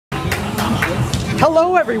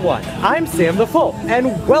Hello everyone, I'm Sam the Folf,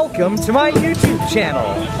 and welcome to my YouTube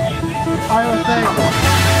channel.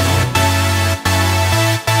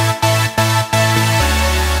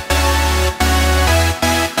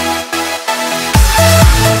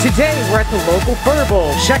 Today we're at the local fur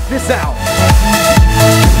bowl. Check this out.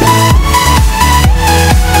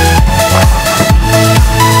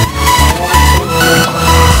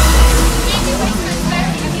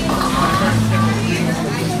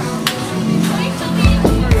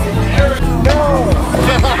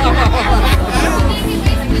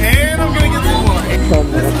 And I'm gonna get some more. It's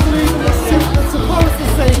supposed to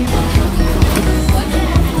say.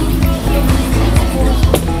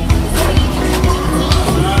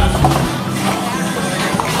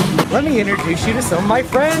 Let me introduce you to some of my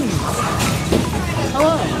friends.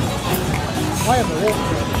 Hello. I am a wolf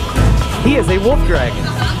dragon. He is a wolf dragon.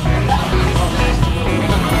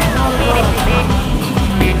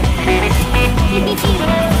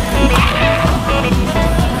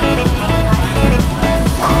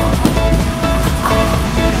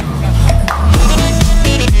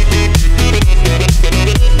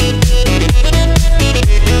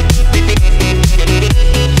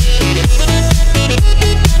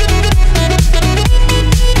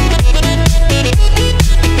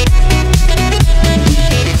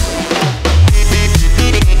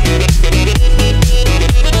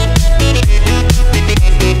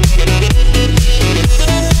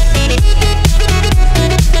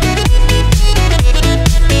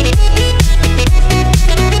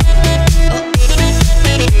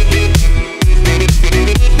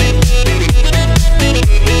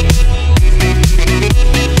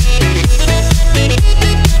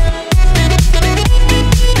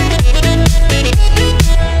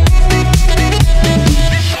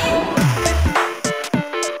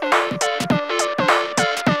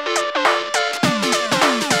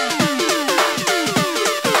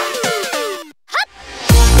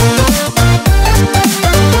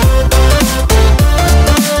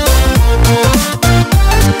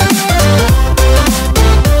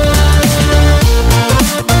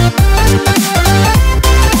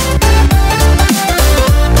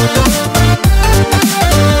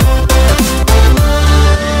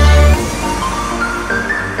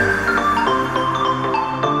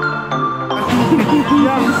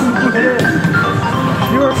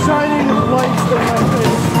 You are shining lights in my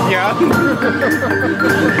face. Yeah.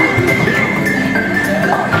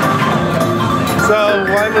 So,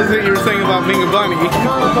 what was it you were saying about being a bunny?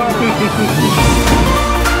 Not a bunny.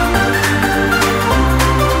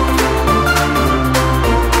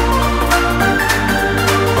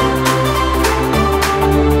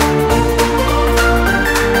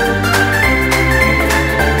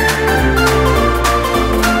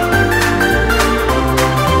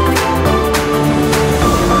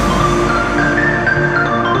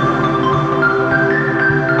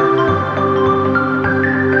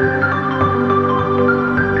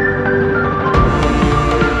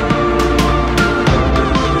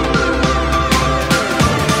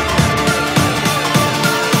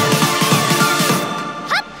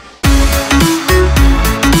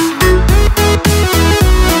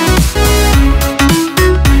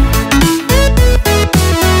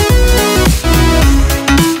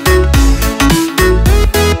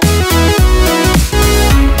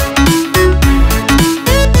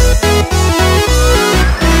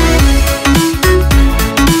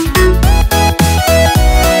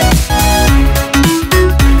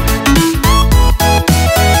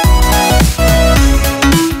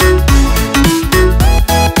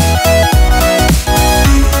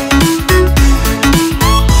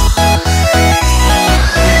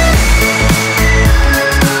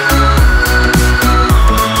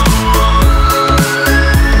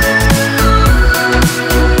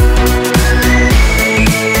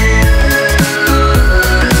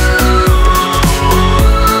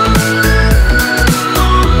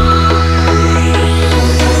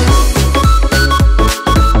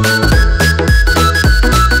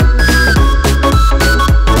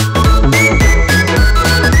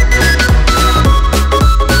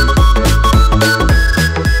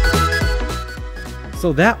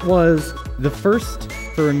 So that was the first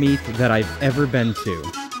Furmeet that I've ever been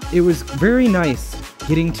to. It was very nice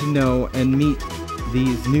getting to know and meet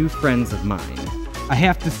these new friends of mine. I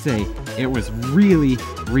have to say, it was really,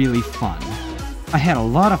 really fun. I had a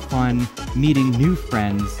lot of fun meeting new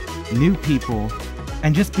friends, new people,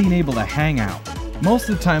 and just being able to hang out. Most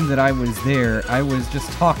of the time that I was there, I was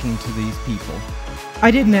just talking to these people. I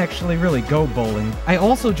didn't actually really go bowling. I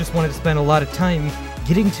also just wanted to spend a lot of time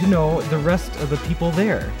getting to know the rest of the people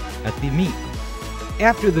there at the meet.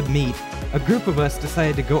 After the meet, a group of us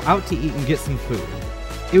decided to go out to eat and get some food.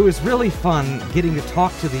 It was really fun getting to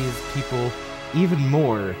talk to these people even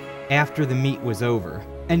more after the meet was over.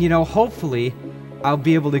 And you know, hopefully, I'll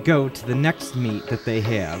be able to go to the next meet that they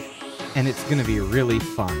have, and it's gonna be really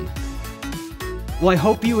fun. Well, I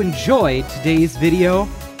hope you enjoyed today's video,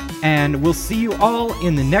 and we'll see you all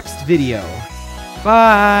in the next video.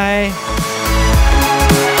 Bye!